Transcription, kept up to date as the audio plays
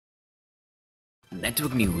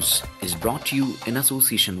Network News is brought to you in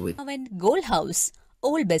association with Gold House,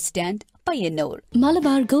 Old Bus Stand, Payyanur.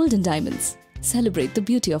 Malabar Gold and Diamonds. Celebrate the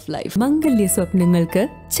beauty of life. Mangalya Swapnangalku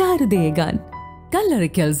Charudegan.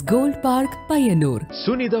 Kallarikals Gold Park, Payyanur.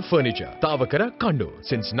 Sunitha Furniture, Tavakara, Kannur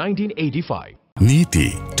since 1985. Neeti,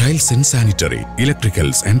 Tiles and Sanitary,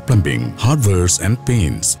 Electricals and Plumbing, Hardwares and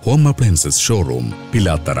Paints, Home Appliances Showroom,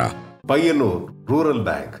 Pilatara. Payyanur Rural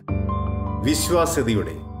Bank.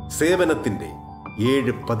 വിശ്വാസ്യതയുടെ സേവനത്തിന്റെ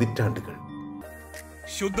 7 പതിറ്റാണ്ടുകൾ.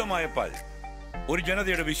 ശുദ്ധമായ പാൽ, ഒരു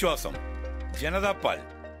ജനതയുടെ വിശ്വാസം. ജനതാ പാൽ,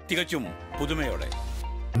 തികച്ചും പുതുമയോടെ.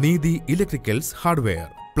 നീതി electricals hardware,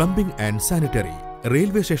 plumbing and sanitary,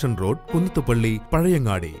 railway station road, Kunnathupally,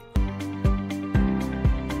 Pazhayangadi.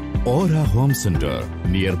 Aura Home Center,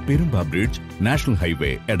 near Perumba Bridge, National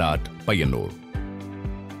Highway, Edat, Payyanur.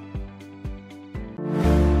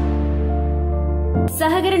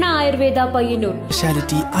 സഹകരണ Ayurveda Payyanur.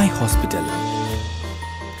 Speciality eye hospital.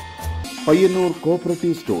 Payyanur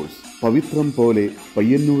cooperative stores, പവിത്രം പോലെ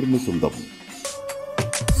പയ്യന്നൂരിന് സ്വന്തം.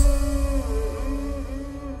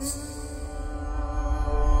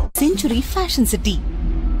 Century Fashion City.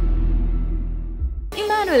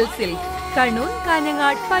 Emmanuel Silk, Kannur,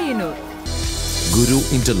 Kanyanad, Payyanur. Guru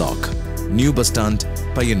interlock, new bus stand,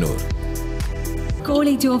 Payyanur.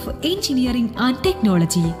 College of engineering and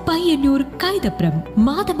technology, Payyanur, Kaithapram,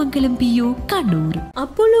 Mathamangalam PO, Kannur.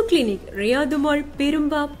 Apollo clinic, Riyadh mall,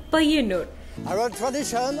 Perumba, Payyanur. Our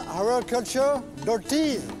tradition, our culture,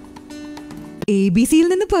 .tea. ABCയിൽ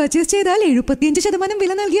നിന്ന് purchase ചെയ്താൽ 75%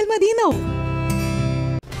 വില നൽകിയാൽ മതിയെന്നോ?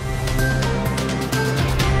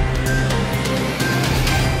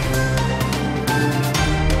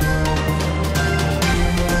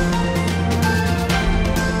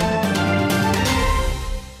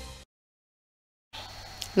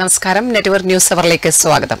 നമസ്കാരം. Network news അവറിലേക്ക്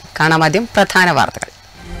സ്വാഗതം. കാണാം ആദ്യം പ്രധാന വാർത്തകൾ.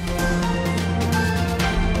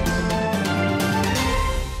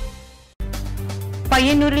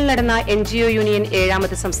 പയ്യന്നൂരിൽ നടന്ന NGO യൂണിയൻ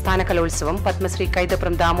 7ാമത് സംസ്ഥാന കലോത്സവം പത്മശ്രീ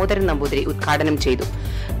കൈതപ്രം ദാമോദരൻ നമ്പൂതിരി ഉദ്ഘാടനം ചെയ്തു.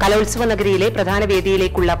 കലോത്സവ നഗരിയിലെ പ്രധാന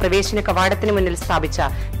വേദിയിലേക്കുള്ള പ്രവേശന കവാടത്തിന് മുന്നിൽ സ്ഥാപിച്ച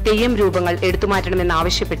തെയ്യം രൂപങ്ങൾ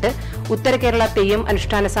എടുത്തുമാറ്റണമെന്നാവശ്യപ്പെട്ട് ഉത്തര കേരള തെയ്യം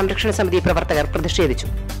അനുഷ്ഠാന സംരക്ഷണ സമിതി പ്രവർത്തകർ പ്രതിഷേധിച്ചു.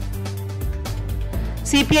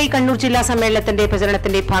 CPI കണ്ണൂർ ജില്ലാ സമ്മേളനത്തിന്റെ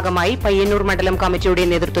പ്രചരണത്തിന്റെ ഭാഗമായി പയ്യന്നൂർ മണ്ഡലം കമ്മിറ്റിയുടെ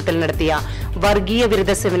നേതൃത്വത്തിൽ നടത്തിയ വർഗീയ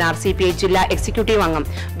വിരുദ്ധ സെമിനാർ CPI ജില്ലാ എക്സിക്യൂട്ടീവ് അംഗം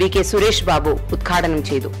VK സുരേഷ് ബാബു ഉദ്ഘാടനം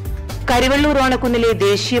ചെയ്തു. കരിവള്ളൂർ ഓണക്കുന്നിലെ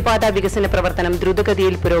ദേശീയപാത വികസന പ്രവർത്തനം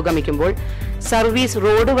ദ്രുതഗതിയിൽ പുരോഗമിക്കുമ്പോൾ സർവീസ്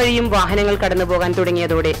റോഡ് വഴിയും വാഹനങ്ങൾ കടന്നുപോകാൻ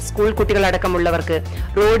തുടങ്ങിയതോടെ സ്കൂൾ കുട്ടികളടക്കമുള്ളവർക്ക്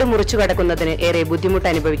റോഡ് മുറിച്ചു കടക്കുന്നതിന് ഏറെ ബുദ്ധിമുട്ട്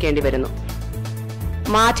അനുഭവിക്കേണ്ടി വരുന്നു.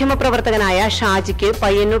 മാധ്യമപ്രവർത്തകനായ ഷാജിക്ക്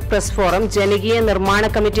പയ്യന്നൂർ പ്രസ് ഫോറം ജനകീയ നിർമ്മാണ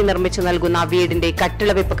കമ്മിറ്റി നിർമ്മിച്ചു നൽകുന്ന വീടിന്റെ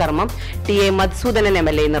കട്ടിളവെപ്പ് കർമ്മം TA മധുസൂദനൻ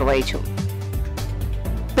MLA നിർവഹിച്ചു.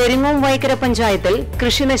 പെരിങ്ങോം വൈക്കര പഞ്ചായത്തിൽ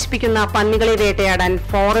കൃഷി നശിപ്പിക്കുന്ന പന്നികളെ വേട്ടയാടാൻ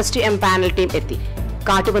ഫോറസ്റ്റ് പാനൽ ടീം എത്തി.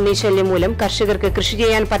 കാട്ടുപന്നി ശല്യം മൂലം കർഷകർക്ക് കൃഷി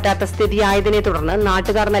ചെയ്യാൻ പറ്റാത്ത സ്ഥിതിയായതിനെ തുടർന്ന്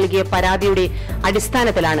നാട്ടുകാർ നൽകിയ പരാതിയുടെ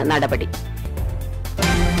അടിസ്ഥാനത്തിലാണ് നടപടി.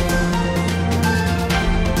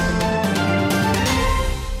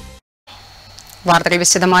 വാർത്തകൾ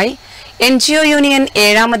വിശദമായി. NGO യൂണിയൻ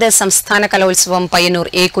 7ാമത് സംസ്ഥാന കലോത്സവം പയ്യന്നൂർ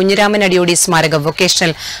കുഞ്ഞിരാമൻ അടിയോടി സ്മാരക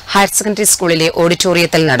വൊക്കേഷണൽ ഹയർ സെക്കൻഡറി സ്കൂളിലെ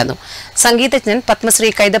ഓഡിറ്റോറിയത്തിൽ നടന്നു. സംഗീതജ്ഞൻ പത്മശ്രീ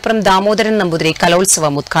കൈതപ്രം ദാമോദരൻ നമ്പൂതിരി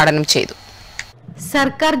കലോത്സവം ഉദ്ഘാടനം ചെയ്തു.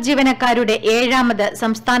 സർക്കാർ ജീവനക്കാരുടെ 7ാമത്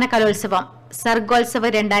സംസ്ഥാന കലോത്സവം സർഗോത്സവ്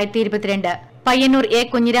 2022 പയ്യന്നൂർ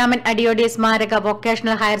കുഞ്ഞിരാമൻ അടിയോടി സ്മാരക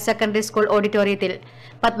വൊക്കേഷണൽ ഹയർ സെക്കൻഡറി സ്കൂൾ ഓഡിറ്റോറിയത്തിൽ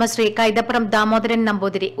പത്മശ്രീ കൈതപ്രം ദാമോദരൻ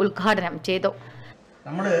നമ്പൂതിരി ഉദ്ഘാടനം ചെയ്തു.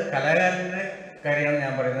 നമ്മൾ കലാകാരൻ്റെ കാര്യമാണ്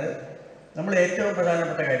ഞാൻ പറയുന്നത്. നമ്മൾ ഏറ്റവും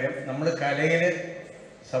പ്രധാനപ്പെട്ട കാര്യം, നമ്മൾ കലയിൽ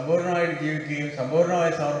സമ്പൂർണ്ണമായിട്ട് ജീവിക്കുകയും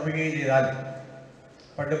സമ്പൂർണ്ണമായി സമർപ്പിക്കുകയും ചെയ്താൽ,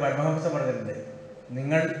 പണ്ട് പരമഹംസ പറഞ്ഞിട്ടുണ്ട്,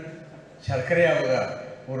 നിങ്ങൾ ശർക്കരയാവുക,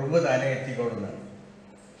 ഉറുമ്പ് താനെ എത്തിക്കൊള്ളുന്നത്.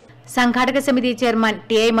 സംഘാടക സമിതി ചെയർമാൻ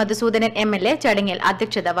TA മധുസൂദനൻ MLA ചടങ്ങിൽ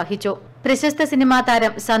അധ്യക്ഷത വഹിച്ചു. പ്രശസ്ത സിനിമാ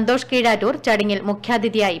താരം സന്തോഷ് കീഴാറ്റൂർ ചടങ്ങിൽ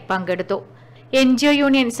മുഖ്യാതിഥിയായി പങ്കെടുത്തു. NGO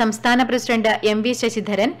യൂണിയൻ സംസ്ഥാന പ്രസിഡന്റ് MV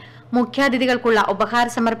ശശിധരൻ മുഖ്യാതിഥികൾക്കുള്ള ഉപഹാര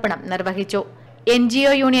സമർപ്പണം നിർവഹിച്ചു.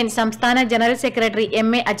 NGO യൂണിയൻ സംസ്ഥാന general secretary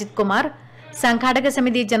MA Ajith Kumar, സംഘാടക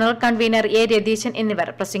സമിതി ജനറൽ കൺവീനർ രതീശൻ എന്നിവർ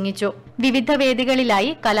പ്രസംഗിച്ചു. വിവിധ വേദികളിലായി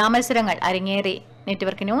കലാമത്സരങ്ങൾ അരങ്ങേറി.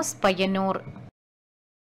 Network news, Payyanur.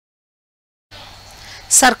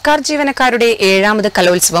 സർക്കാർ ജീവനക്കാരുടെ 7ാമത്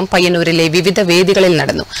കലോത്സവം പയ്യന്നൂരിലെ വിവിധ വേദികളിൽ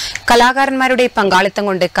നടന്നു. കലാകാരന്മാരുടെ പങ്കാളിത്തം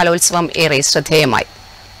കൊണ്ട് കലോത്സവം ഏറെ ശ്രദ്ധേയമായി.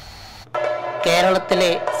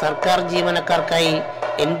 കേരളത്തിലെ സർക്കാർ ജീവനക്കാർക്കായി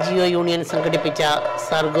NGO യൂണിയൻ സംഘടിപ്പിച്ച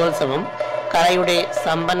സർഗോത്സവം കലയുടെ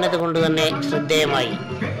സമ്പന്നത കൊണ്ടുതന്നെ ശ്രദ്ധേയമായി.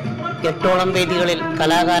 8ഓളം വേദികളിൽ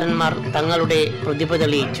കലാകാരന്മാർ തങ്ങളുടെ പ്രതിഭ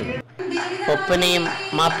തെളിയിച്ചു. ഒപ്പനയും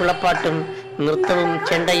മാപ്പിളപ്പാട്ടും നൃത്തവും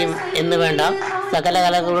ചെണ്ടയും എന്നുവേണ്ട സകല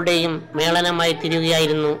കലകളുടെയും മേളനമായി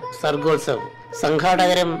തീരുകയായിരുന്നു സർഗോത്സവം.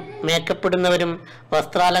 സംഘാടകരും മേക്കപ്പെടുന്നവരും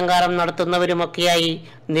വസ്ത്രാലങ്കാരം നടത്തുന്നവരുമൊക്കെയായി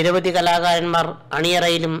നിരവധി കലാകാരന്മാർ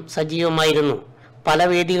അണിയറയിലും സജീവമായിരുന്നു. പല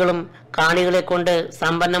വേദികളും കാണികളെ കൊണ്ട്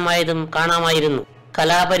സമ്പന്നമായതും കാണാമായിരുന്നു.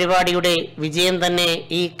 കലാപരിപാടിയുടെ വിജയം തന്നെ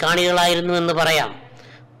ഈ കാണികളായിരുന്നു എന്ന് പറയാം.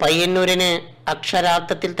 പയ്യന്നൂരിന്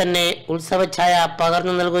അക്ഷരാർത്ഥത്തിൽ തന്നെ ഉത്സവഛായ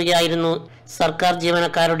പകർന്നു നൽകുകയായിരുന്നു സർക്കാർ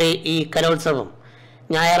ജീവനക്കാരുടെ ഈ കലോത്സവം.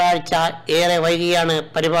 ഞായറാഴ്ച ഏറെ വൈകിയാണ്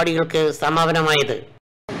പരിപാടികൾക്ക് സമാപനമായത്.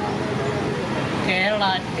 കേരള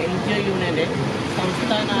NGO യൂണിയന്റെ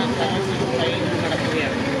സംസ്ഥാന കലോത്സവം പയ്യന്നൂർ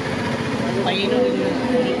നടക്കുകയാണ്. പയ്യന്നൂരിൽ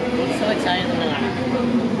ഒരു ഉത്സവഛായ തന്നെ കാണാം.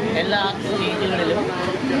 എല്ലാ സ്റ്റേജുകളിലും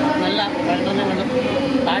നല്ല പ്രകടനങ്ങളും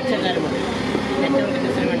കാഴ്ചക്കാരുമുണ്ട്.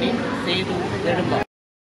 നെറ്റ്വർക്കിന് വേണ്ടി സേതു നെടുമ്പ.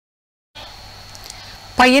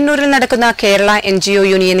 പയ്യന്നൂരിൽ നടക്കുന്ന കേരള NGO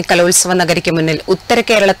യൂണിയൻ കലോത്സവ നഗരിക്ക് മുന്നിൽ ഉത്തര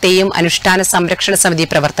കേരളത്തെയും അനുഷ്ഠാന സംരക്ഷണ സമിതി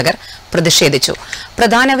പ്രവർത്തകർ പ്രതിഷേധിച്ചു.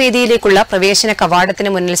 പ്രധാന വേദിയിലേക്കുള്ള പ്രവേശന കവാടത്തിന്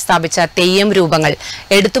മുന്നിൽ സ്ഥാപിച്ച തെയ്യം രൂപങ്ങൾ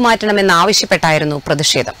എടുത്തുമാറ്റണമെന്നാവശ്യപ്പെട്ടായിരുന്നു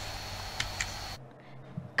പ്രതിഷേധം.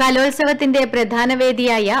 കലോത്സവത്തിന്റെ പ്രധാന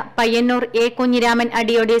വേദിയായ പയ്യന്നൂർ A. കുഞ്ഞിരാമൻ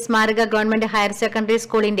അടിയോടി സ്മാരക ഗവൺമെന്റ് ഹയർ സെക്കൻഡറി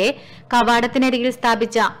സ്കൂളിന്റെ കവാടത്തിനരികിൽ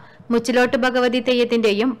സ്ഥാപിച്ച മുച്ചിലോട്ട് ഭഗവതി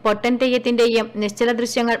തെയ്യത്തിന്റെയും പൊട്ടൻ തെയ്യത്തിന്റെയും നിശ്ചല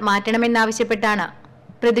ദൃശ്യങ്ങൾ മാറ്റണമെന്നാവശ്യപ്പെട്ടാണ്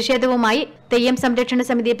പ്രതിഷേധവുമായി തെയ്യം സംരക്ഷണ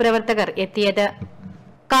സമിതി പ്രവർത്തകർ എത്തിയത്.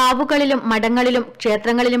 കാവുകളിലും മഠങ്ങളിലും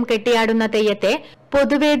ക്ഷേത്രങ്ങളിലും കെട്ടിയാടുന്ന തെയ്യത്തെ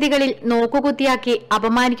പൊതുവേദികളിൽ നോക്കുകുത്തിയാക്കി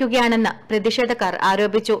അപമാനിക്കുകയാണെന്ന് പ്രതിഷേധക്കാർ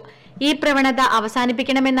ആരോപിച്ചു. ഈ പ്രവണത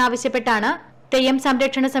അവസാനിപ്പിക്കണമെന്നാവശ്യപ്പെട്ടാണ് തെയ്യം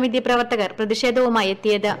സംരക്ഷണ സമിതി പ്രവർത്തകർ പ്രതിഷേധവുമായി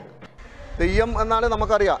എത്തിയത്. തെയ്യം എന്നാണ്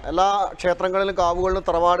നമുക്കറിയാം. എല്ലാ ക്ഷേത്രങ്ങളിലും കാവുകളിലും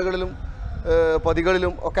തറവാടുകളിലും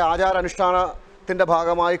പതികളിലും ഒക്കെ ആചാരാനുഷ്ഠാനത്തിൻ്റെ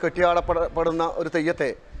ഭാഗമായി കെട്ടിയാടപ്പെടുന്ന ഒരു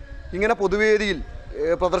തെയ്യത്തെ ഇങ്ങനെ പൊതുവേദിയിൽ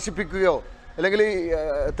പ്രദർശിപ്പിക്കുകയോ അല്ലെങ്കിൽ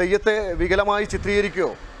തെയ്യത്തെ വികലമായി ചിത്രീകരിക്കുകയോ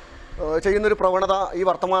ചെയ്യുന്നൊരു പ്രവണത ഈ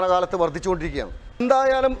വർത്തമാനകാലത്ത് വർദ്ധിച്ചുകൊണ്ടിരിക്കുകയാണ്.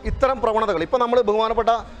 എന്തായാലും ഇത്തരം പ്രവണതകൾ ഇപ്പോൾ നമ്മൾ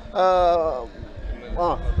ബഹുമാനപ്പെട്ട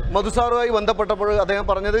മധുസാറുമായി ബന്ധപ്പെട്ടപ്പോൾ അദ്ദേഹം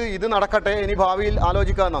പറഞ്ഞത് ഇത് നടക്കട്ടെ, ഇനി ഭാവിയിൽ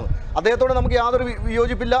ആലോചിക്കാമെന്നാണ്. അദ്ദേഹത്തോട് നമുക്ക് യാതൊരു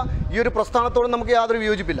വിയോജിപ്പില്ല, ഈ ഒരു പ്രസ്ഥാനത്തോട് നമുക്ക് യാതൊരു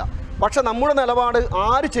വിയോജിപ്പില്ല. പക്ഷെ നമ്മുടെ നിലപാട്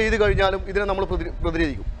ആര് ചെയ്തു കഴിഞ്ഞാലും ഇതിനെ നമ്മൾ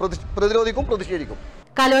പ്രതിരോധിക്കും.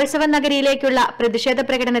 കലോത്സവ നഗരിയിലേക്കുള്ള പ്രതിഷേധ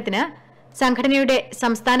പ്രകടനത്തിന് സംഘടനയുടെ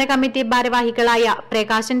സംസ്ഥാന കമ്മിറ്റി ഭാരവാഹികളായ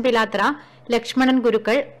പ്രകാശൻ പിലാത്ര, ലക്ഷ്മണൻ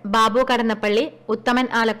ഗുരുക്കൾ, ബാബു കടന്നപ്പള്ളി, ഉത്തമൻ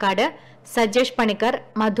ആലക്കാട്, സജേഷ് പണിക്കർ,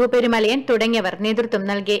 മധു പെരുമലയൻ തുടങ്ങിയവർ നേതൃത്വം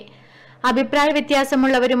നൽകി. അഭിപ്രായ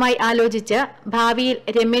വ്യത്യാസമുള്ളവരുമായി ആലോചിച്ച് ഭാവിയിൽ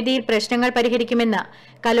രമ്യതയിൽ പ്രശ്നങ്ങൾ പരിഹരിക്കുമെന്ന്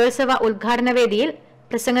കലോത്സവ ഉദ്ഘാടന വേദിയിൽ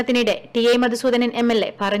പ്രസംഗത്തിനിടെ TA മധുസൂദനൻ MLA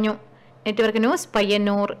പറഞ്ഞു. Network news,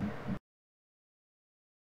 Payyanur.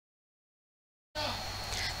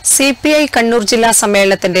 CPI Kannur ജില്ലാ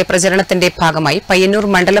സമ്മേളനത്തിന്റെ പ്രചരണത്തിന്റെ ഭാഗമായി പയ്യന്നൂർ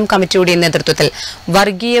മണ്ഡലം കമ്മിറ്റിയുടെ നേതൃത്വത്തിൽ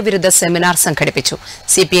വർഗീയ വിരുദ്ധ സെമിനാർ സംഘടിപ്പിച്ചു.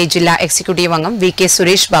 CPI ജില്ലാ എക്സിക്യൂട്ടീവ് അംഗം VK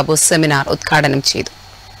സുരേഷ് ബാബു സെമിനാർ ഉദ്ഘാടനം ചെയ്തു.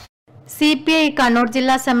 CPI കണ്ണൂർ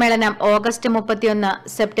ജില്ലാ സമ്മേളനം ഓഗസ്റ്റ് 31,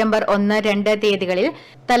 സെപ്റ്റംബർ 1, 2 തീയതികളിൽ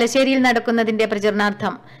തലശ്ശേരിയിൽ നടക്കുന്നതിന്റെ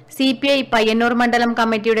പ്രചരണാർത്ഥം CPI പയ്യന്നൂർ മണ്ഡലം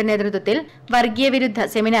കമ്മിറ്റിയുടെ നേതൃത്വത്തിൽ വർഗീയ വിരുദ്ധ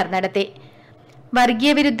സെമിനാർ നടത്തി.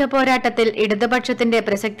 വർഗീയ വിരുദ്ധ പോരാട്ടത്തിൽ ഇടതുപക്ഷത്തിന്റെ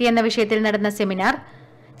പ്രസക്തി എന്ന വിഷയത്തിൽ നടന്ന സെമിനാർ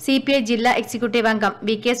CPI ജില്ലാ എക്സിക്യൂട്ടീവ് അംഗം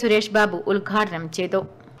VK സുരേഷ് ബാബു ഉദ്ഘാടനം ചെയ്തു.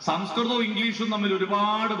 സംസ്കൃതവും ഇംഗ്ലീഷും തമ്മിൽ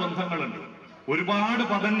ഒരുപാട് ബന്ധങ്ങളുണ്ട്. ഒരുപാട്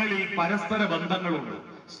പദങ്ങളിൽ പരസ്പര ബന്ധങ്ങളുണ്ട്.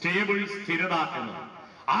 സ്റ്റേബിൾ, സ്ഥിരത എന്നത്.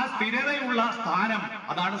 ആ സ്ഥിരതയുള്ള സ്ഥാനം,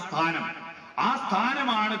 അതാണ് സ്ഥാനം. ആ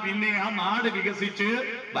സ്ഥാനമാണ് പിന്നെ ആ നാട് വികസിച്ച്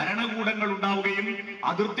ഭരണകൂടങ്ങൾ ഉണ്ടാവുകയും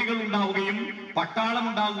അതിർത്തികൾ ഉണ്ടാവുകയും പട്ടാളം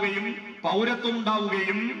ഉണ്ടാവുകയും പൗരത്വം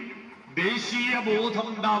ഉണ്ടാവുകയും ദേശീയ ബോധം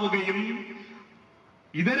ഉണ്ടാവുകയും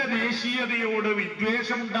ഇതര ദേശീയതയോട്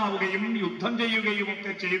വിദ്വേഷമുണ്ടാവുകയും യുദ്ധം ചെയ്യുകയും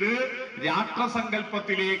ഒക്കെ ചെയ്ത്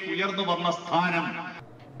രാഷ്ട്രസങ്കല്പത്തിലേക്ക് ഉയർന്നു വന്ന സ്ഥാനം.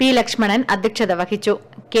 P. ലക്ഷ്മണൻ അധ്യക്ഷത വഹിച്ചു.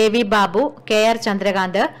 KV ബാബു, KR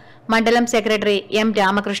ചന്ദ്രകാന്ത്, മണ്ഡലം സെക്രട്ടറി M.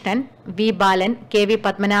 രാമകൃഷ്ണൻ, V. ബാലൻ, KV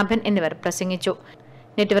പത്മനാഭൻ എന്നിവർ പ്രസംഗിച്ചു.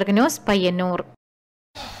 Network news, Payyanur.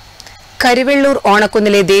 കരിവെള്ളൂർ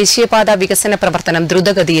ഓണക്കുന്നിലെ ദേശീയപാത വികസന പ്രവർത്തനം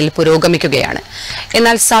ദ്രുതഗതിയിൽ പുരോഗമിക്കുകയാണ്.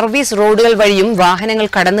 എന്നാൽ സർവീസ് റോഡുകൾ വഴിയും വാഹനങ്ങൾ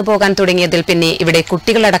കടന്നുപോകാൻ തുടങ്ങിയതിൽ പിന്നെ ഇവിടെ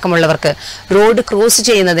കുട്ടികളടക്കമുള്ളവർക്ക് റോഡ് ക്രോസ്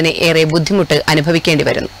ചെയ്യുന്നതിന് ഏറെ ബുദ്ധിമുട്ട് അനുഭവിക്കേണ്ടി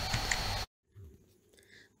വരുന്നു.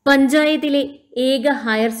 പഞ്ചായത്തിലെ ഏക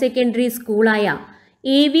ഹയർ സെക്കൻഡറി സ്കൂളായ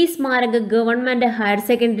AV സ്മാരക ഗവൺമെന്റ് ഹയർ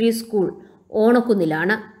സെക്കൻഡറി സ്കൂൾ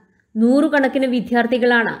ഓണക്കുന്നിലാണ്. 100 കണക്കിന്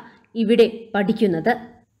വിദ്യാർത്ഥികളാണ് ഇവിടെ പഠിക്കുന്നത്.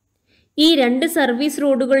 ഈ 2 സർവീസ്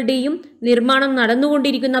റോഡുകളുടെയും നിർമ്മാണം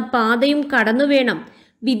നടന്നുകൊണ്ടിരിക്കുന്ന പാതയും കടന്നുവേണം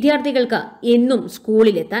വിദ്യാർത്ഥികൾക്ക് എന്നും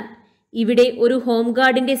സ്കൂളിലെത്താൻ. ഇവിടെ ഒരു ഹോം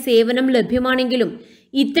ഗാർഡിന്റെ സേവനം ലഭ്യമാണെങ്കിലും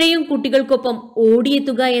ഇത്രയും കുട്ടികൾക്കൊപ്പം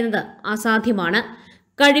ഓടിയെത്തുക എന്നത് അസാധ്യമാണ്.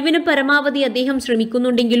 കഴിവിന് പരമാവധി അദ്ദേഹം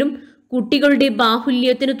ശ്രമിക്കുന്നുണ്ടെങ്കിലും കുട്ടികളുടെ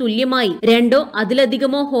ബാഹുല്യത്തിനു തുല്യമായി 2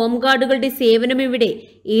 അതിലധികമോ ഹോം ഗാർഡുകളുടെ സേവനം ഇവിടെ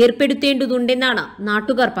ഏർപ്പെടുത്തേണ്ടതുണ്ടെന്നാണ്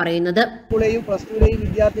നാട്ടുകാർ പറയുന്നത്. സ്കൂളിലെയും പ്ലസ് ടുവിലെയും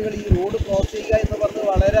വിദ്യാർത്ഥികൾ ഈ റോഡ് ക്രോസ് ചെയ്യുക എന്ന് പറഞ്ഞത്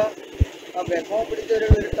വളരെ വിഷമം പിടിച്ച ഒരു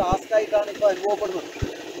ടാസ്ക് ആയിട്ടാണ് ഇപ്പോൾ അനുഭവപ്പെടുന്നത്.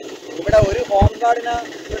 ഇവിടെ ഒരു ഹോം ഗാർഡിനെ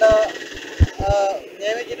ഇവിടെ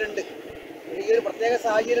നിയമിച്ചിട്ടുണ്ട്. ഈ ഒരു പ്രത്യേക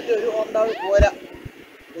സാഹചര്യത്തിൽ ഒരു ഹോം ഗാർഡ് പോരാ,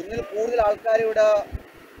 ഒന്നിൽ കൂടുതൽ ആൾക്കാർ ഇവിടെ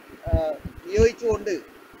നിയോഗിച്ചുകൊണ്ട്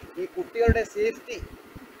ഈ കുട്ടികളുടെ സേഫ്റ്റി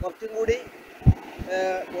കുറച്ചും കൂടി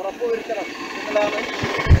ഉറപ്പുവരുത്തണം എന്നതാണ്.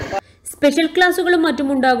 സ്പെഷ്യൽ ക്ലാസുകളും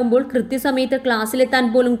മറ്റുമുണ്ടാകുമ്പോൾ കൃത്യസമയത്ത് ക്ലാസ്സിലെത്താൻ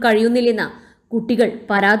പോലും കഴിയുന്നില്ലെന്ന് കുട്ടികൾ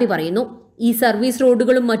പരാതി പറയുന്നു. ഈ സർവീസ്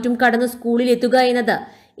റോഡുകളും മറ്റും കടന്ന് സ്കൂളിലെത്തുക എന്നത്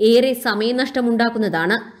ഏറെ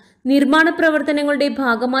സമയനഷ്ടമുണ്ടാക്കുന്നതാണ്. നിർമ്മാണ പ്രവർത്തനങ്ങളുടെ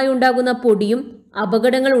ഭാഗമായി ഉണ്ടാകുന്ന പൊടിയും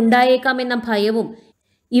അപകടങ്ങൾ ഉണ്ടായേക്കാമെന്ന ഭയവും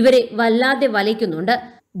ഇവരെ വല്ലാതെ വലയ്ക്കുന്നുണ്ട്.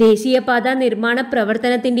 ദേശീയപാത നിർമ്മാണ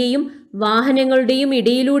പ്രവർത്തനത്തിന്റെയും വാഹനങ്ങളുടെയും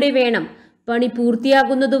ഇടയിലൂടെ വേണം പണി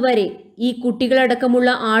പൂർത്തിയാകുന്നതുവരെ ഈ കുട്ടികളടക്കമുള്ള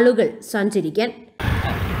ആളുകൾ സഞ്ചരിക്കാൻ.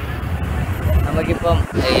 നമുക്കിപ്പം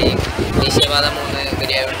ഈ ദേശീയപാത 3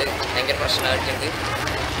 ശരിയായതുകൊണ്ട് ഭയങ്കര പ്രശ്നമായിട്ടുണ്ട്.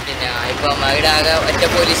 പിന്നെ ഇപ്പം അവിടെ ആകെ ഒറ്റ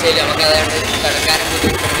പോലീസിൽ നമുക്ക് അതുകൊണ്ട് കിടക്കാനും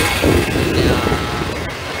ബുദ്ധിമുട്ടുണ്ട്. പിന്നെ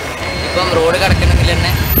ഇപ്പം റോഡ് കിടക്കണമെങ്കിൽ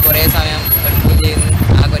തന്നെ കുറേ സമയം എടുക്കുകയും ചെയ്യുന്നു.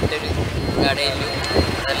 ആകെ ഒറ്റൊരു കടയിലും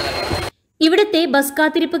അതെല്ലാം നടക്കും. ഇവിടുത്തെ ബസ്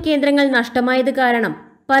കാത്തിരിപ്പ് കേന്ദ്രങ്ങൾ നഷ്ടമായത് കാരണം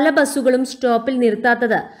പല ബസ്സുകളും സ്റ്റോപ്പിൽ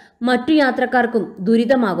നിർത്താത്തത് മറ്റു യാത്രക്കാർക്കും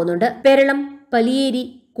ദുരിതമാകുന്നുണ്ട്. പെരളം, പലിയേരി,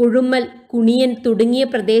 കൊഴുമ്മൽ, കുണിയൻ തുടങ്ങിയ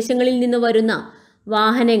പ്രദേശങ്ങളിൽ നിന്ന് വരുന്ന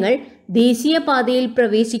വാഹനങ്ങൾ ദേശീയപാതയിൽ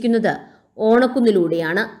പ്രവേശിക്കുന്നത്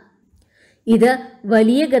ഓണക്കുന്നിലൂടെയാണ്. ഇത്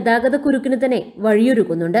വലിയ ഗതാഗത കുരുക്കിന് തന്നെ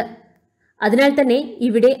വഴിയൊരുക്കുന്നുണ്ട്. അതിനാൽ തന്നെ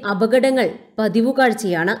ഇവിടെ അപകടങ്ങൾ പതിവു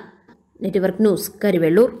കാഴ്ചയാണ്. Network news,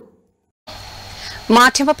 Karivellur.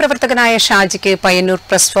 മാധ്യമപ്രവർത്തകനായ ഷാജിക്ക് Payyanur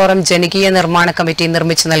press forum ജനകീയ നിർമ്മാണ കമ്മിറ്റി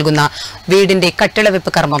നിർമ്മിച്ചു നൽകുന്ന വീടിന്റെ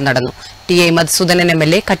കട്ടിളവെപ്പ് കർമ്മം നടന്നു. ടി.ഐ. മധുസൂദനൻ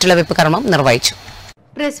എം.എൽ.എ. കട്ടിളവെപ്പ് കർമ്മം നിർവഹിച്ചു.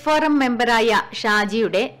 പ്രസ് ഫോറം മെമ്പറായ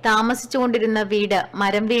ഷാജിയുടെ താമസിച്ചുകൊണ്ടിരുന്ന വീട്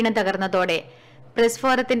മരം വീണ് തകർന്നതോടെ പ്രസ്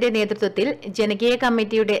ഫോറത്തിന്റെ നേതൃത്വത്തിൽ ജനകീയ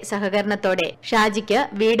കമ്മിറ്റിയുടെ സഹകരണത്തോടെ ഷാജിക്ക്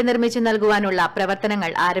വീട് നിർമ്മിച്ചു നൽകുവാനുള്ള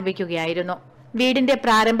പ്രവർത്തനങ്ങൾ ആരംഭിക്കുകയായിരുന്നു. വീടിന്റെ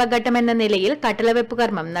പ്രാരംഭഘട്ടമെന്ന നിലയിൽ കട്ടിളവെപ്പ്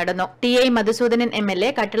കർമ്മം നടന്നു. ടി.ഐ. മധുസൂദനൻ എം.എൽ.എ.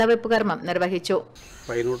 കട്ടിളവെപ്പ് കർമ്മം നിർവഹിച്ചു.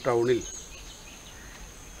 പയ്യന്നൂർ ടൗണിൽ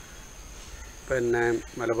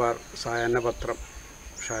മലബാർ സായാഹ്ന പത്രം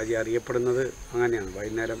ഷാജി അറിയപ്പെടുന്നത് അങ്ങനെയാണ്.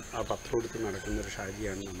 വൈകുന്നേരം ആ പത്രം എടുത്ത് നടക്കുന്നൊരു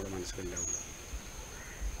ഷാജിയാണ് നമ്മുടെ മനസ്സിലുണ്ടാവുന്നത്.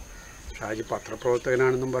 ഷാജി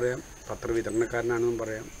പത്രപ്രവർത്തകനാണെന്നും പറയാം, പത്രവിതരണക്കാരനാണെന്നും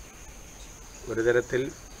പറയാം. ഒരു തരത്തിൽ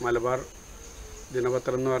മലബാർ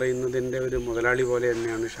ദിനപത്രം എന്ന് പറയുന്നതിൻ്റെ ഒരു മുതലാളി പോലെ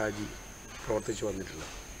തന്നെയാണ് ഷാജി പ്രവർത്തിച്ചു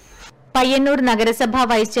വന്നിട്ടുള്ളത്. പയ്യന്നൂർ നഗരസഭാ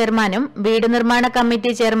വൈസ് ചെയർമാനും വീട് നിർമ്മാണ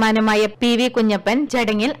കമ്മിറ്റി ചെയർമാനുമായ പി.വി. കുഞ്ഞപ്പൻ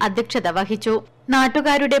ചടങ്ങിൽ അധ്യക്ഷത വഹിച്ചു.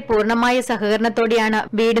 നാട്ടുകാരുടെ പൂർണ്ണമായ സഹകരണത്തോടെയാണ്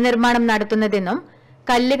വീട് നിർമ്മാണം നടത്തുന്നതെന്നും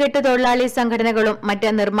കല്ലുകെട്ട് തൊഴിലാളി സംഘടനകളും മറ്റ്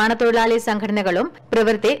നിർമ്മാണ തൊഴിലാളി സംഘടനകളും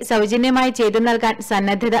പ്രവൃത്തി സൌജന്യമായി ചെയ്തു നൽകാൻ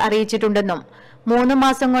സന്നദ്ധത അറിയിച്ചിട്ടുണ്ടെന്നും 3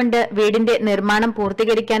 മാസം കൊണ്ട് വീടിന്റെ നിർമ്മാണം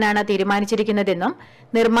പൂർത്തീകരിക്കാനാണ് തീരുമാനിച്ചിരിക്കുന്നതെന്നും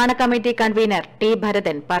നിർമ്മാണ കമ്മിറ്റി കൺവീനർ ടി.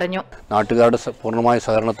 ഭരതൻ പറഞ്ഞു. നാട്ടുകാരുടെ പൂർണ്ണമായ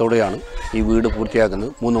സഹകരണത്തോടെയാണ് ഈ വീട്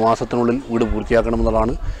പൂർത്തിയാക്കുന്നത്. 3 മാസത്തിനുള്ളിൽ വീട്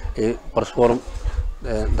പൂർത്തിയാക്കണമെന്നുള്ളതാണ് ഈ പ്രസ് ഫോറം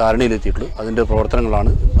ധാരണയിലെത്തിയിട്ടുള്ളത്. അതിൻ്റെ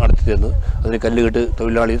പ്രവർത്തനങ്ങളാണ് നടത്തിത്തരുന്നത്. അതിന് കല്ലുകെട്ട്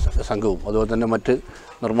തൊഴിലാളി സംഘവും അതുപോലെ തന്നെ മറ്റ്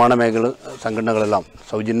നിർമ്മാണ മേഖല സംഘടനകളെല്ലാം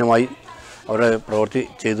സൗജന്യമായി അവരെ പ്രവൃത്തി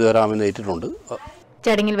ചെയ്തു തരാമെന്ന് ഏറ്റിട്ടുണ്ട്.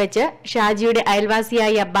 ചടങ്ങിൽ വെച്ച് ഷാജിയുടെ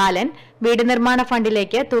അയൽവാസിയായ ബാലൻ വീട് നിർമ്മാണ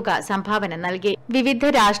ഫണ്ടിലേക്ക് തുക സംഭാവന നൽകി. വിവിധ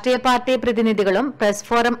രാഷ്ട്രീയ പാർട്ടി പ്രതിനിധികളും പ്രസ്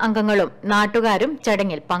ഫോറം അംഗങ്ങളും നാട്ടുകാരും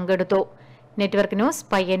ചടങ്ങിൽ പങ്കെടുത്തു. Network news,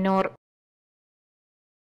 Payyanur.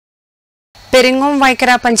 പെരിങ്ങോം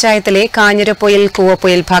വൈക്കര പഞ്ചായത്തിലെ കാഞ്ഞിരപ്പൊയിൽ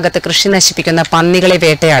കൂവപ്പൊയിൽ ഭാഗത്ത് കൃഷി നശിപ്പിക്കുന്ന പന്നികളെ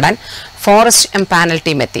വേട്ടയാടാൻ ഫോറസ്റ്റ് എംപാനൽ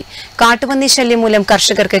ടീം എത്തി. കാട്ടുപന്നി ശല്യം മൂലം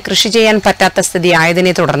കർഷകർക്ക് കൃഷി ചെയ്യാൻ പറ്റാത്ത സ്ഥിതി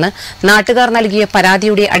ആയതിനെ തുടർന്ന് നാട്ടുകാർ നൽകിയ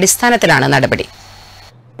പരാതിയുടെ അടിസ്ഥാനത്തിലാണ് നടപടി.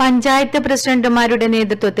 പഞ്ചായത്ത് പ്രസിഡന്റുമാരുടെ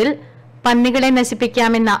നേതൃത്വത്തിൽ പന്നികളെ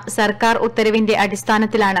നശിപ്പിക്കാമെന്ന സർക്കാർ ഉത്തരവിന്റെ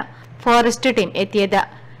അടിസ്ഥാനത്തിലാണ് ഫോറസ്റ്റ് ടീം എത്തിയത്.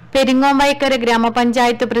 പെരിങ്ങോം വൈക്കര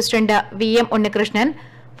ഗ്രാമപഞ്ചായത്ത് president VM. Unnikrishnan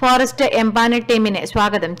forest empanel ടീമിനെ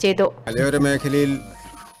സ്വാഗതം ചെയ്തു. മലയോര മേഖലയിൽ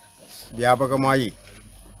വ്യാപകമായി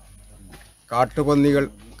കാട്ടുപന്നികൾ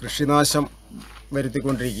കൃഷിനാശം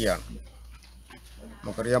വരുത്തിക്കൊണ്ടിരിക്കുകയാണ്.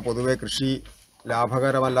 നമുക്കറിയാം, പൊതുവെ കൃഷി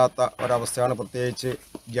ലാഭകരമല്ലാത്ത ഒരവസ്ഥയാണ്. പ്രത്യേകിച്ച്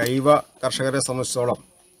ജൈവ കർഷകരെ സംബന്ധിച്ചോളം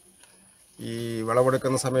ഈ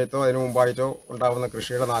വിളവെടുക്കുന്ന സമയത്തോ അതിനു മുമ്പായിട്ടോ ഉണ്ടാകുന്ന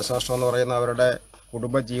കൃഷിയുടെ നാശനഷ്ടം എന്ന് പറയുന്ന അവരുടെ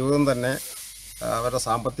കുടുംബജീവിതം തന്നെ, അവരുടെ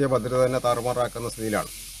സാമ്പത്തിക ഭദ്രത തന്നെ താറുമാറാക്കുന്ന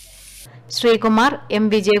സ്ഥിതിയിലാണ്. ശ്രീകുമാർ, എം.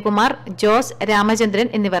 വിജയകുമാർ, ജോസ്, രാമചന്ദ്രൻ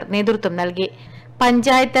എന്നിവർ നേതൃത്വം നൽകി.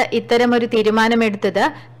 പഞ്ചായത്ത് ഇത്തരമൊരു തീരുമാനമെടുത്തത്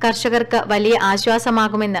കർഷകർക്ക് വലിയ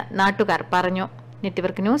ആശ്വാസമാകുമെന്ന് നാട്ടുകാർ പറഞ്ഞു.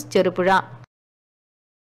 Network news, Cherupuzha.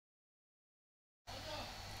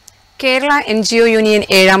 Kerala NGO union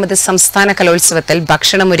 7ാമത് സംസ്ഥാന കലോത്സവത്തിൽ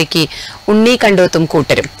ഭക്ഷണമൊരുക്കി ഉണ്ണി കണ്ടോത്തും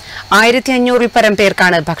കൂട്ടരും 1500-ൽ പരം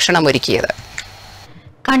പേർക്കാണ് ഭക്ഷണമൊരുക്കിയത്.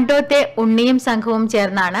 കണ്ടോത്തെ ഉണ്ണിയും സംഘവും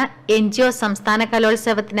ചേർന്നാണ് NGO സംസ്ഥാന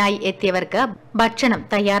കലോത്സവത്തിനായി എത്തിയവർക്ക് ഭക്ഷണം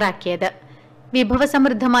തയ്യാറാക്കിയത്.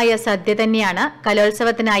 വിഭവസമൃദ്ധമായ സദ്യ തന്നെയാണ്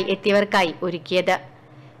കലോത്സവത്തിനായി എത്തിയവർക്കായി ഒരുക്കിയത്.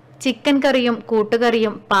 ചിക്കൻ കറിയും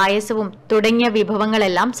കൂട്ടുകറിയും പായസവും തുടങ്ങിയ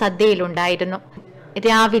വിഭവങ്ങളെല്ലാം സദ്യയിലുണ്ടായിരുന്നു.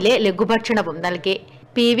 രാവിലെ ലഘുഭക്ഷണവും നൽകി.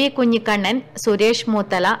 PV കുഞ്ഞിക്കണ്ണൻ, സുരേഷ്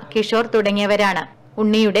മൂത്തല, കിഷോർ തുടങ്ങിയവരാണ്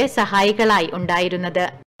ഉണ്ണിയുടെ സഹായികളായി ഉണ്ടായിരുന്നത്.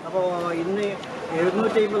 അപ്പോൾ ഇന്ന്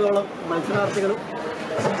 750ഓളം മത്സരാർത്ഥികളും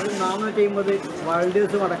 450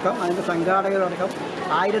 വോളണ്ടിയേഴ്സും അടക്കം അതിൻ്റെ സംഘാടകരും അടക്കം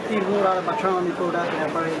 1200 ഭക്ഷണമാണ് ഇപ്പോൾ ഇവിടെ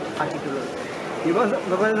ഏർപ്പാട് ആക്കിയിട്ടുള്ളത്.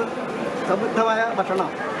 സമൃദ്ധമായ ഭക്ഷണം,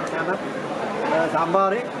 കാരണം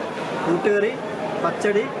സാമ്പാർ, കൂട്ടുകറി,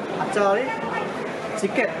 പച്ചടി, അച്ചാറ്,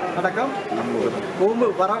 ചിക്കൻ അടക്കം, കൂമ്പ്,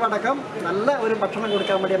 വറവടക്കം നല്ല ഒരു ഭക്ഷണം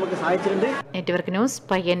കൊടുക്കാൻ വേണ്ടി നമുക്ക് സാധിച്ചിട്ടുണ്ട്. Network news,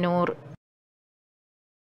 Payyanur.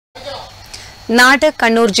 നാട്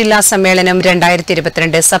കണ്ണൂർ ജില്ലാ സമ്മേളനം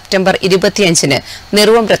 2022 സെപ്റ്റംബർ 25-ന്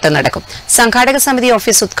നെറുവമ്പ്രത്ത് നടക്കും. സംഘാടക സമിതി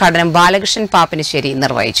ഓഫീസ് ഉദ്ഘാടനം ബാലകൃഷ്ണൻ പാപ്പിനിശ്ശേരി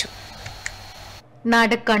നിർവഹിച്ചു.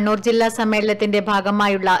 നാട് കണ്ണൂർ ജില്ലാ സമ്മേളനത്തിന്റെ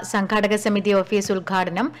ഭാഗമായുള്ള സംഘാടക സമിതി ഓഫീസ്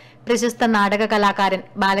ഉദ്ഘാടനം പ്രശസ്ത നാടക കലാകാരൻ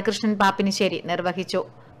ബാലകൃഷ്ണൻ പാപ്പിനിശ്ശേരി നിർവഹിച്ചു.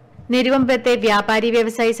 നെരുവമ്പ്രത്തെ വ്യാപാരി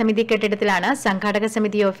വ്യവസായി സമിതി കെട്ടിടത്തിലാണ് സംഘാടക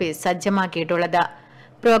സമിതി office സജ്ജമാക്കിയിട്ടുള്ളത്.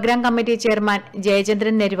 Programme committee chairman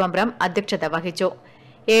Jayachandran Neruvambram അധ്യക്ഷത വഹിച്ചു.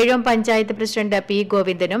 Ezhome panchayat president P.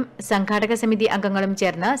 ഗോവിന്ദനും സംഘാടക സമിതി അംഗങ്ങളും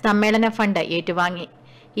ചേർന്ന് സമ്മേളന ഫണ്ട് ഏറ്റുവാങ്ങി.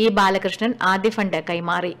 E. ബാലകൃഷ്ണൻ ആദ്യ ഫണ്ട്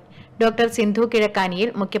കൈമാറി. ഡോക്ടർ സിന്ധു കിഴക്കാനിയിൽ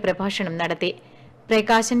മുഖ്യപ്രഭാഷണം നടത്തി.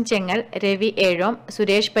 പ്രകാശൻ ചെങ്ങൽ, രവി ഏഴോം,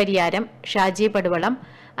 സുരേഷ് പരിയാരം, ഷാജി പടുവളം,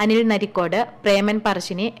 അനിൽ നരിക്കോട്, പ്രേമൻ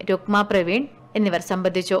പറശ്ശിനി, രുക്മ പ്രവീൺ എന്നിവർ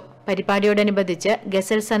സംബന്ധിച്ചു. പരിപാടിയോടനുബന്ധിച്ച്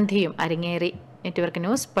ഗസൽ സന്ധ്യയും അരങ്ങേറി. Network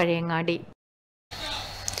news, Pazhayangadi.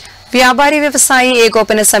 വ്യാപാരി വ്യവസായി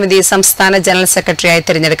ഏകോപന സമിതി സംസ്ഥാന ജനറൽ സെക്രട്ടറിയായി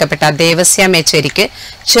തിരഞ്ഞെടുക്കപ്പെട്ട ദേവസ്യ മേച്ചേരിക്ക്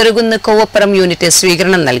ചെറുകുന്ന് കോവപ്പുറം യൂണിറ്റ്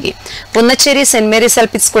സ്വീകരണം നൽകി. പുന്നച്ചേരി സെന്റ് മേരീസ്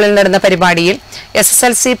LP സ്കൂളിൽ നടന്ന പരിപാടിയിൽ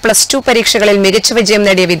SSLC +2 പരീക്ഷകളിൽ മികച്ച വിജയം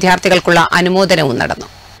നേടിയ വിദ്യാർത്ഥികൾക്കുള്ള അനുമോദനവും നടന്നു.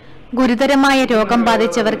 ഗുരുതരമായ രോഗം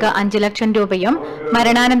ബാധിച്ചവർക്ക് 5 ലക്ഷം രൂപയും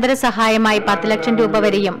മരണാനന്തര സഹായമായി 10 ലക്ഷം രൂപ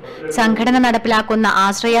വരെയും സംഘടന നടപ്പിലാക്കുന്ന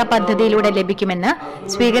ആശ്രയ പദ്ധതിയിലൂടെ ലഭിക്കുമെന്ന്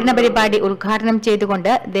സ്വീകരണ പരിപാടി ഉദ്ഘാടനം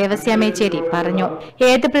ചെയ്തുകൊണ്ട് ദേവസ്യ മേച്ചേരി പറഞ്ഞു.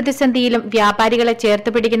 ഏത് പ്രതിസന്ധിയിലും വ്യാപാരികളെ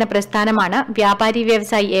ചേർത്തുപിടിക്കുന്ന പ്രസ്ഥാനമാണ് വ്യാപാരി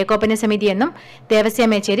വ്യവസായി ഏകോപന സമിതിയെന്നും ദേവസ്യ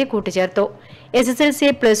മേച്ചേരി കൂട്ടിച്ചേർത്തു. SSLC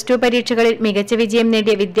 +2 പരീക്ഷകളിൽ മികച്ച വിജയം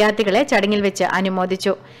നേടിയ വിദ്യാർത്ഥികളെ ചടങ്ങിൽ വെച്ച്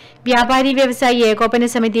അനുമോദിച്ചു. വ്യാപാരി വ്യവസായി ഏകോപന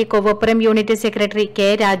സമിതി കോവപ്പുറം യൂണിറ്റ് സെക്രട്ടറി K.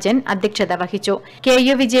 രാജൻ അധ്യക്ഷത വഹിച്ചു.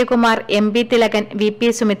 KU Vijayakumar, MB Thilakan, VP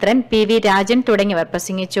Sumithran, PV Rajan തുടങ്ങിയവർ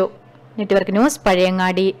പ്രസംഗിച്ചു. Network news,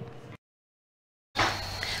 Pazhayangadi.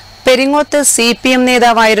 Peringoth CPM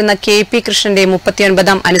നേതാവായിരുന്ന KP കൃഷ്ണന്റെ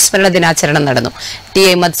 39ാം അനുസ്മരണ ദിനാചരണം നടന്നു.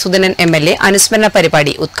 TI മധുസൂദനൻ MLA അനുസ്മരണ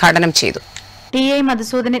പരിപാടി ഉദ്ഘാടനം ചെയ്തു. TI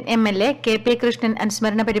Madhusoodanan MLA KP Krishnan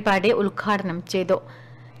അനുസ്മരണ പരിപാടി ഉദ്ഘാടനം ചെയ്തു.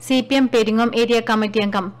 CPM പെരിങ്ങോം ഏരിയ കമ്മിറ്റി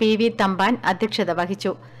അംഗം PV തമ്പാൻ അധ്യക്ഷത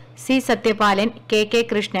വഹിച്ചു. C. Sathyapalan, KK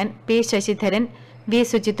Krishnan, P. Sasidharan, V.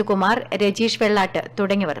 Sujith Kumar, Rajeesh Vellat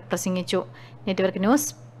തുടങ്ങിയവർ പ്രസംഗിച്ചു. Network news,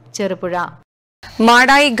 Cherupuzha.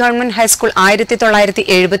 Madayi government high school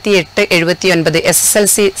 1978-79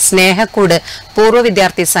 SSLC Snehakkoodu പൂർവ്വ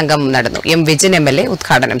വിദ്യാർത്ഥി സംഗമം നടന്നു. M. വിജയൻ MLA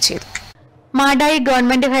ഉദ്ഘാടനം ചെയ്തു. മാടായി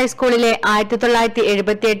ഗവൺമെന്റ് ഹൈസ്കൂളിലെ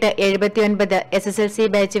 1978-79 SSLC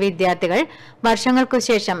ബാച്ച് വിദ്യാർത്ഥികൾ വർഷങ്ങൾക്കു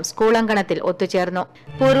ശേഷം സ്കൂൾ അങ്കണത്തിൽ ഒത്തുചേർന്നു.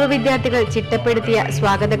 പൂർവ്വ വിദ്യാർത്ഥികൾ ചിട്ടപ്പെടുത്തിയ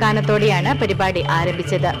സ്വാഗതഗാനത്തോടെയാണ് പരിപാടി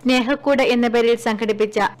ആരംഭിച്ചത്. സ്നേഹക്കൂട് എന്ന പേരിൽ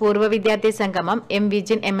സംഘടിപ്പിച്ച പൂർവ്വ വിദ്യാർത്ഥി സംഗമം M.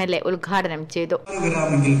 വിജയൻ MLA ഉദ്ഘാടനം ചെയ്തു.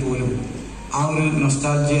 ആ ഒരു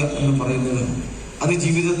നൊസ്റ്റാൾജിയ എന്ന് പറയുന്നത് അത്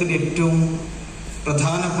ജീവിതത്തിന്റെ ഏറ്റവും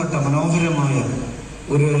പ്രധാനപ്പെട്ട മനോഹരമായ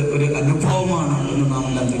ഒരു അനുഭവമാണ് എന്ന് നാം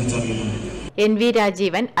എല്ലാം തിരിച്ചറിയുന്നുണ്ട്. NV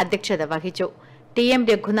രാജീവൻ അധ്യക്ഷത വഹിച്ചു. TM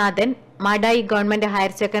Raghunathan, Madayi government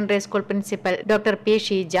higher secondary school principal doctor P.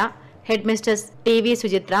 Sheeja, headmistress TV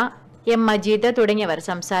Suchitra, M. Majeed തുടങ്ങിയവർ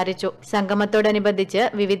സംസാരിച്ചു. സംഗമത്തോടനുബന്ധിച്ച്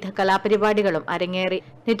വിവിധ കലാപരിപാടികളും അരങ്ങേറി.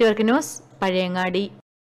 Network news, Pazhayangadi.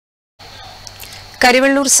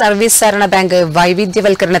 Karivellur service സഹകരണ ബാങ്ക്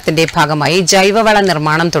വൈവിധ്യവൽക്കരണത്തിന്റെ ഭാഗമായി ജൈവവള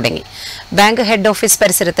നിർമ്മാണം തുടങ്ങി. ബാങ്ക് ഹെഡ് ഓഫീസ്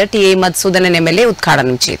പരിസരത്ത് TI മധുസൂദനൻ MLA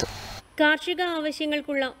ഉദ്ഘാടനം ചെയ്തു. കാർഷിക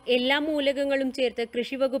ആവശ്യങ്ങൾക്കുള്ള എല്ലാ മൂലകങ്ങളും ചേർത്ത്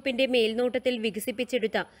കൃഷിവകുപ്പിന്റെ മേൽനോട്ടത്തിൽ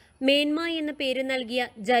വികസിപ്പിച്ചെടുത്ത മേന്മ എന്ന പേര് നൽകിയ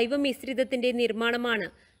ജൈവ മിശ്രിതത്തിന്റെ നിർമ്മാണമാണ്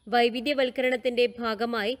വൈവിധ്യവൽക്കരണത്തിന്റെ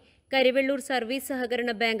ഭാഗമായി കരിവെള്ളൂർ സർവീസ് സഹകരണ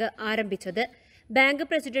ബാങ്ക് ആരംഭിച്ചത്. Bank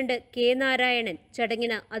president K. നാരായണൻ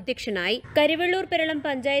ചടങ്ങിന് അധ്യക്ഷനായി. കരിവെള്ളൂർ പെരളം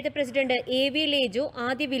പഞ്ചായത്ത് പ്രസിഡന്റ് AV ലേജു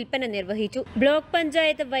ആദ്യ വിൽപ്പന നിർവഹിച്ചു. Block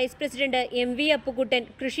panchayat vice president MV Appukuttan,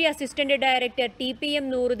 കൃഷി assistant director TPM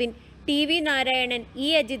Nooruddeen, TV Narayanan, E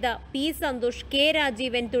Ajitha, P Santhosh, K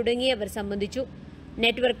Rajeevan തുടങ്ങിയവർ സംബന്ധിച്ചു.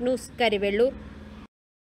 Network news, Karivellur.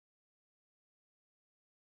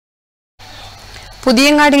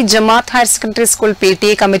 പുതിയങ്ങാടി ജമാഅത്ത് ഹയർ സെക്കൻഡറി സ്കൂൾ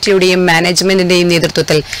PTA കമ്മിറ്റിയുടെയും മാനേജ്മെന്റിന്റെയും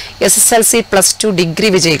നേതൃത്വത്തിൽ SSLC +2 ഡിഗ്രി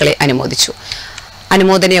വിജയികളെ അനുമോദിച്ചു.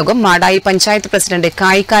 അനുമോദന യോഗം മാടായി പഞ്ചായത്ത് പ്രസിഡന്റ്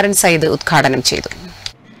കായിക്കാരൻ സയ്യിദ് ഉദ്ഘാടനം ചെയ്തു.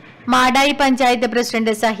 മാടായി പഞ്ചായത്ത്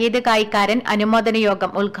പ്രസിഡന്റ് സഹീദ് കായിക്കാരൻ അനുമോദന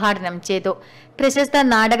യോഗം ഉദ്ഘാടനം ചെയ്തു. പ്രശസ്ത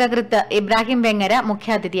നാടകകൃത്ത് ഇബ്രാഹിം വെങ്ങര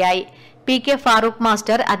മുഖ്യാതിഥിയായി. PK ഫാറൂഖ്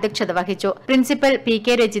മാസ്റ്റർ അധ്യക്ഷത വഹിച്ചു. Principal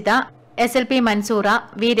PK Rajitha, SLP Mansoora,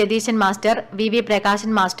 V Ratheeshan master, VV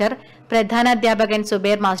Prakashan master, പ്രധാനാധ്യാപകൻ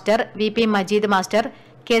Zubair master, VP Majeed master,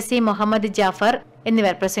 KC Muhammad Jafar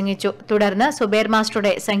എന്നിവർ പ്രസംഗിച്ചു. തുടർന്ന് സുബേർ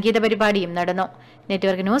മാസ്റ്ററുടെ സംഗീത പരിപാടിയും നടന്നു.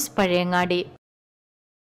 Network news, Pazhayangadi.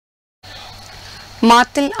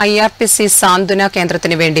 മാത്തിൽ IRPC സാന്ത്വന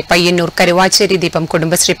കേന്ദ്രത്തിനു വേണ്ടി പയ്യന്നൂർ കരുവാച്ചേരി ദീപം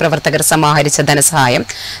കുടുംബശ്രീ പ്രവർത്തകർ സമാഹരിച്ച ധനസഹായം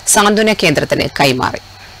സാന്ത്വന കേന്ദ്രത്തിന് കൈമാറി.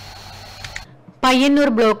 Payyanur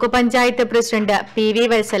block panchayat president PV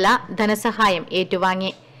Vatsala ധനസഹായം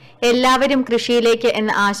ഏറ്റുവാങ്ങി. എല്ലാവരും കൃഷിയിലേക്ക്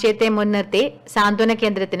എന്ന ആശയത്തെ മുൻനിർത്തി സാന്ത്വന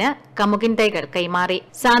കേന്ദ്രത്തിന് കമുകിൻ തൈകൾ കൈമാറി.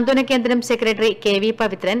 സാന്ത്വന കേന്ദ്രം secretary KV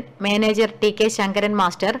Pavithran, manager TK Sankaran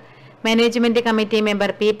master, management committee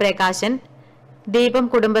member P Prakashan, ദീപം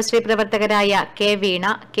കുടുംബശ്രീ പ്രവർത്തകരായ K വീണ,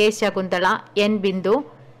 K Shakuntala, N Bindu,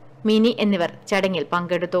 mini എന്നിവർ ചടങ്ങിൽ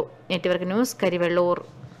പങ്കെടുത്തു. Network news, Karivellur.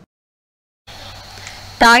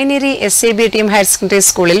 Thayineri SABTM higher secondary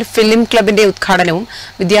സ്കൂളിൽ ഫിലിം ക്ലബിന്റെ ഉദ്ഘാടനവും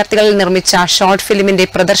വിദ്യാർത്ഥികൾ നിർമ്മിച്ച ഷോർട്ട് ഫിലിമിന്റെ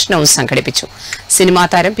പ്രദർശനവും സംഘടിപ്പിച്ചു. സിനിമാ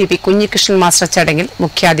താരം PP കുഞ്ഞികൃഷ്ണൻ മാസ്റ്റർ ചടങ്ങിൽ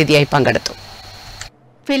മുഖ്യാതിഥിയായി പങ്കെടുത്തു.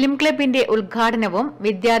 ഫിലിം ക്ലബിന്റെ ഉദ്ഘാടനവും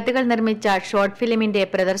വിദ്യാർത്ഥികൾ നിർമ്മിച്ച ഷോർട്ട് ഫിലിമിന്റെ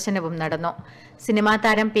പ്രദർശനവും നടന്നു. സിനിമാ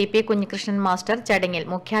താരം PP കുഞ്ഞികൃഷ്ണൻ മാസ്റ്റർ ചടങ്ങിൽ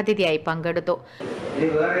മുഖ്യാതിഥിയായി പങ്കെടുത്തു.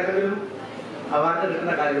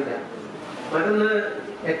 മറ്റൊന്ന്,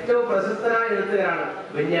 ഏറ്റവും പ്രശസ്തനായ എഴുത്തുകാരാണ്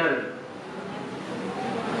ബെന്യാമിൻ.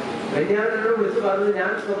 ബെന്യാമിനോട് വിളിച്ച് പറഞ്ഞു,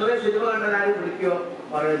 ഞാൻ സ്വതവേ സിനിമ കണ്ട കാര്യം വിളിക്കുകയോ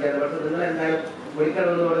പറയുന്നില്ല, പക്ഷെ നിങ്ങൾ എന്തായാലും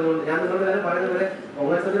വിളിക്കണമെന്ന് പറഞ്ഞുകൊണ്ട് ഞാൻ നിങ്ങളുടെ കാര്യം പറയുന്നത്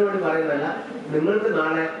കോൺഗ്രസിന് വേണ്ടി പറയുന്നതല്ല, നിങ്ങൾക്ക്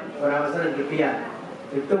നാളെ ഒരവസരം കിട്ടിയാൽ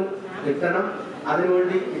കിട്ടണം.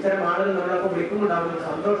 അതിനുവേണ്ടി ഇത്തരം ആളുകൾ നമ്മളൊക്കെ വിളിക്കുമ്പോണ്ടാവുന്ന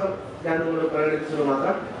സന്തോഷം ഞാൻ നിങ്ങളോട് പ്രകടിപ്പിച്ചത്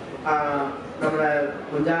മാത്രം. നമ്മുടെ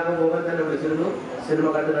കുഞ്ചാക്ക ബോബൻ തന്നെ വിളിച്ചിരുന്നു സിനിമ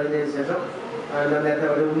കണ്ടു കഴിഞ്ഞതിന് ശേഷം. നേരത്തെ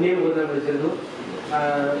ഒരു ഉണ്ണിയും മുകുന്ദൻ വിളിച്ചിരുന്നു.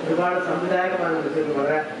 ഒരുപാട് സംവിധായകന്മാരെ വിളിച്ചിരുന്നു.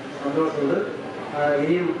 വളരെ സന്തോഷമുണ്ട്.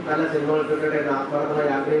 ഇനിയും നല്ല സിനിമകൾ കിട്ടട്ടെ എന്ന്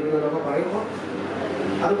ആത്മാർത്ഥമായി ആഗ്രഹിക്കുന്നു എന്നൊക്കെ പറയുമ്പോൾ,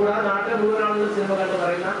 അതുകൂടാതെ നാട്ടിലെ മുഴുവൻ ആളുകൾ സിനിമ കണ്ട്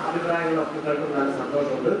പറയുന്ന അഭിപ്രായങ്ങളൊക്കെ കേൾക്കുന്ന നല്ല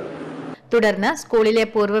സന്തോഷമുണ്ട്. തുടർന്ന് സ്കൂളിലെ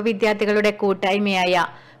പൂർവ്വ വിദ്യാർത്ഥികളുടെ കൂട്ടായ്മയായ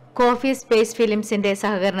കോഫി സ്പേസ് ഫിലിംസിന്റെ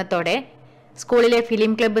സഹകരണത്തോടെ സ്കൂളിലെ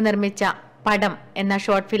ഫിലിം ക്ലബ്ബ് നിർമ്മിച്ച പടം എന്ന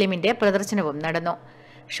ഷോർട്ട് ഫിലിമിന്റെ പ്രദർശനവും നടന്നു.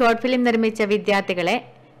 ഷോർട്ട് ഫിലിം നിർമ്മിച്ച വിദ്യാർത്ഥികളെ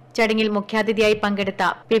ചടങ്ങിൽ മുഖ്യാതിഥിയായി പങ്കെടുത്ത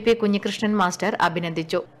PP കുഞ്ഞികൃഷ്ണൻ മാസ്റ്റർ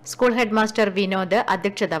അഭിനന്ദിച്ചു. സ്കൂൾ ഹെഡ് മാസ്റ്റർ വിനോദ്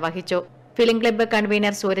അധ്യക്ഷത വഹിച്ചു. Film club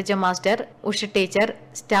convener Sooraj master, Usha teacher,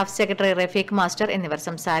 staff secretary Rafeeq master എന്നിവർ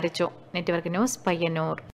സംസാരിച്ചു. Network news,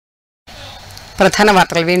 Payyanur. പ്രധാന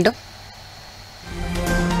വാർത്തകൾ വീണ്ടും.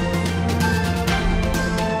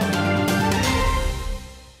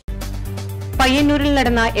 പയ്യന്നൂരിൽ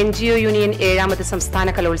നടന്ന NGO യൂണിയൻ 7ാമത് സംസ്ഥാന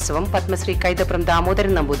കലോത്സവം പത്മശ്രീ കൈതപ്രം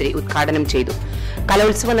ദാമോദരൻ നമ്പൂതിരി ഉദ്ഘാടനം ചെയ്തു.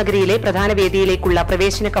 കലോത്സവ നഗരിയിലെ പ്രധാന വേദിയിലേക്കുള്ള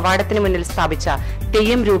പ്രവേശന കവാടത്തിന് മുന്നിൽ സ്ഥാപിച്ച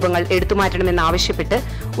തെയ്യം രൂപങ്ങൾ എടുത്തുമാറ്റണമെന്നാവശ്യപ്പെട്ട്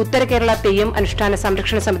ഉത്തര കേരള തെയ്യം അനുഷ്ഠാന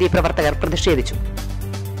സംരക്ഷണ സമിതി പ്രവർത്തകർ പ്രതിഷേധിച്ചു.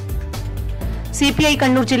 CPI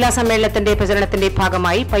കണ്ണൂർ ജില്ലാ സമ്മേളനത്തിന്റെ പ്രചരണത്തിന്റെ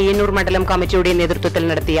ഭാഗമായി പയ്യന്നൂർ മണ്ഡലം കമ്മിറ്റിയുടെ നേതൃത്വത്തിൽ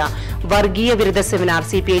നടത്തിയ വർഗീയ വിരുദ്ധ സെമിനാർ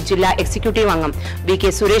CPI ജില്ലാ എക്സിക്യൂട്ടീവ് അംഗം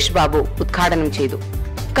VK സുരേഷ് ബാബു ഉദ്ഘാടനം ചെയ്തു.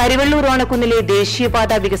 കരിവെള്ളൂർ ഓണക്കുന്നിലെ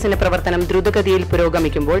ദേശീയപാത വികസന പ്രവർത്തനം ദ്രുതഗതിയിൽ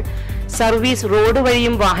പുരോഗമിക്കുമ്പോൾ സർവീസ് റോഡ്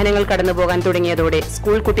വഴിയും വാഹനങ്ങൾ കടന്നുപോകാൻ തുടങ്ങിയതോടെ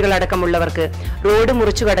സ്കൂൾ കുട്ടികളടക്കമുള്ളവർക്ക് റോഡ്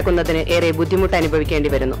മുറിച്ചു കടക്കുന്നതിന് ഏറെ ബുദ്ധിമുട്ട് അനുഭവിക്കേണ്ടി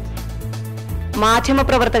വരുന്നു.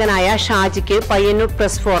 മാധ്യമപ്രവർത്തകനായ ഷാജിക്ക് പയ്യന്നൂർ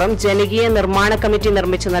പ്രസ് ഫോറം ജനകീയ നിർമ്മാണ കമ്മിറ്റി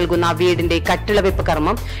നിർമ്മിച്ചു നൽകുന്ന വീടിന്റെ കട്ടിളവെപ്പ്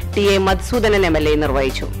കർമ്മം TA മധുസൂദനൻ MLA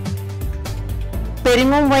നിർവഹിച്ചു.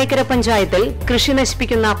 പെരിങ്ങോം വൈക്കര പഞ്ചായത്തിൽ കൃഷി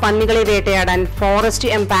നശിപ്പിക്കുന്ന പന്നികളെ വേട്ടയാടാൻ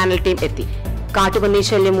ഫോറസ്റ്റ് പാനൽ ടീം എത്തി. കാട്ടുപന്നി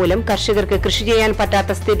ശല്യം മൂലം കർഷകർക്ക് കൃഷി ചെയ്യാൻ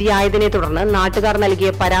പറ്റാത്ത സ്ഥിതിയായതിനെ തുടർന്ന് നാട്ടുകാർ നൽകിയ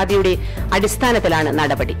പരാതിയുടെ അടിസ്ഥാനത്തിലാണ്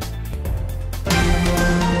നടപടി.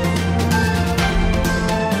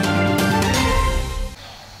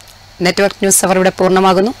 നെറ്റ്വർക്ക് ന്യൂസ് അവരുടെ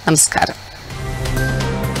പൂർണ്ണമാകുന്നു. നമസ്കാരം.